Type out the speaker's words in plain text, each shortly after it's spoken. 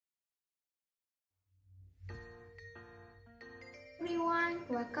everyone,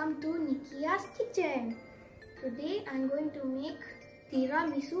 welcome to NIKIYA'S kitchen. Today I'm going to make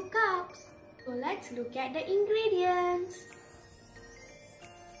tiramisu cups. So let's look at the ingredients.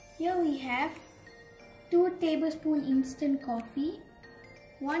 Here we have 2 tablespoons instant coffee,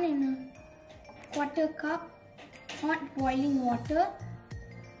 1¼ cup hot boiling water.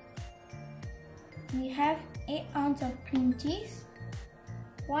 We have 8 ounces of cream cheese,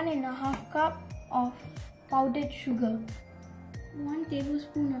 1½ cup of powdered sugar, 1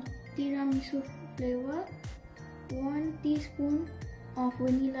 tablespoon of tiramisu flavor, 1 teaspoon of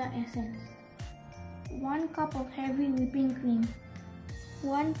vanilla essence, 1 cup of heavy whipping cream,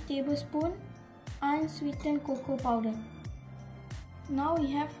 1 tablespoon unsweetened cocoa powder. Now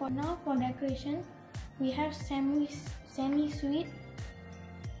for decoration, we have semi-sweet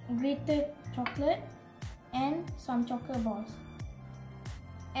grated chocolate and some chocolate balls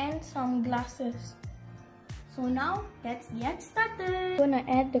and some glasses. So now let's get started. I'm gonna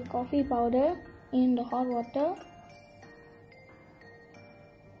add the coffee powder in the hot water.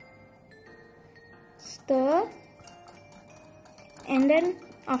 Stir, and then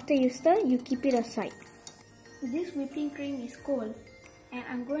after you stir, you keep it aside. This whipping cream is cold, and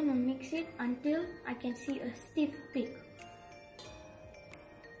I'm going to mix it until I can see a stiff peak.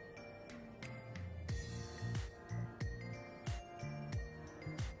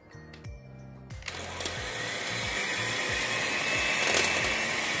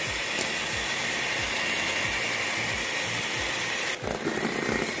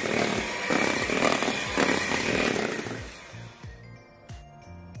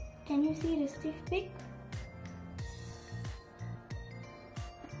 Can you see the stiff peak?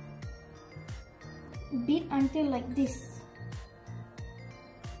 Beat until like this.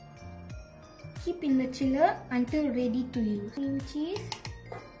 Keep in the chiller until ready to use. Cream cheese,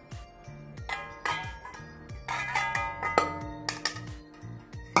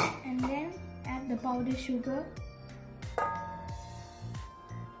 and then add the powdered sugar,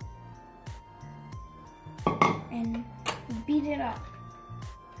 and beat it up.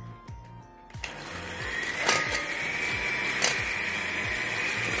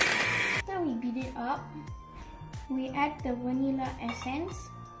 We beat it up, we add the vanilla essence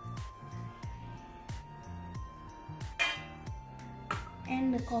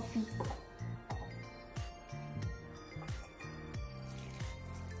and the coffee.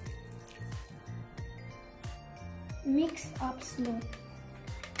 Mix up slow.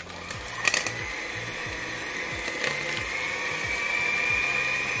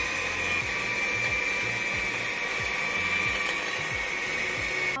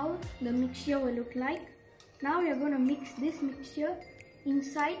 The mixture will look like. Now we are going to mix this mixture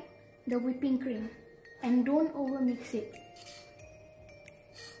inside the whipping cream, and don't over mix it.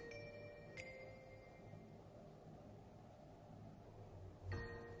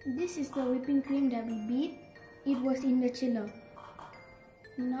 This is the whipping cream that we beat. It was in the chiller.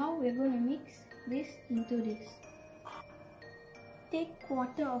 Now we are going to mix this into this. Take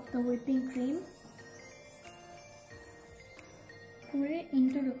 1/4 of the whipping cream, pour it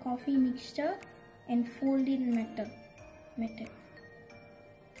into the coffee mixture and fold it method.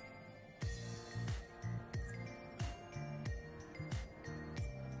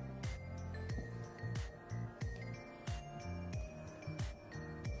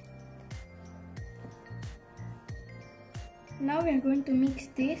 Now we are going to mix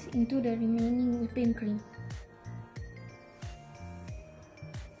this into the remaining whipping cream.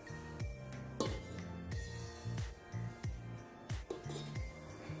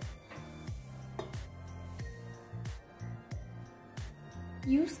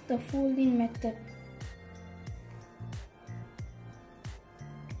 Use the folding method.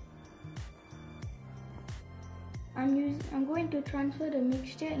 I'm going to transfer the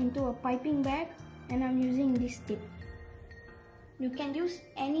mixture into a piping bag, and I'm using this tip. You can use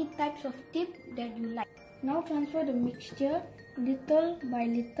any types of tip that you like. Now transfer the mixture little by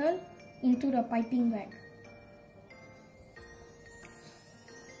little into the piping bag.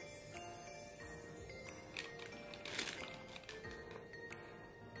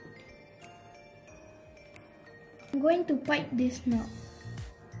 I'm going to pipe this now.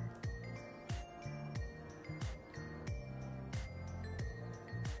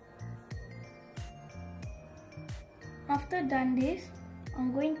 After done this,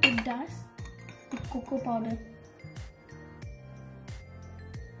 I'm going to dust with cocoa powder.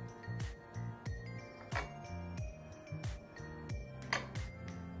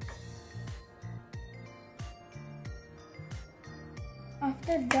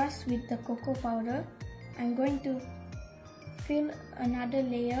 After dust with the cocoa powder, I'm going to fill another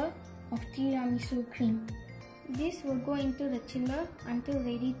layer of tiramisu cream. This will go into the chiller until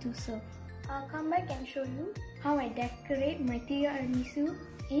ready to serve. I'll come back and show you how I decorate my tiramisu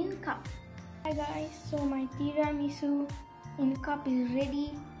in cup. Hi guys, so my tiramisu in cup is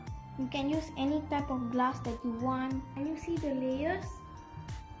ready. You can use any type of glass that you want. Can you see the layers?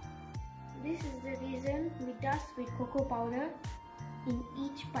 This is the reason we dust with cocoa powder in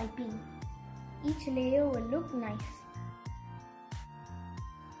each piping. Each layer will look nice.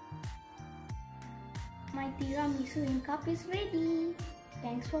 My tiramisu in cup is ready.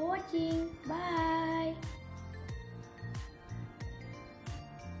 Thanks for watching. Bye.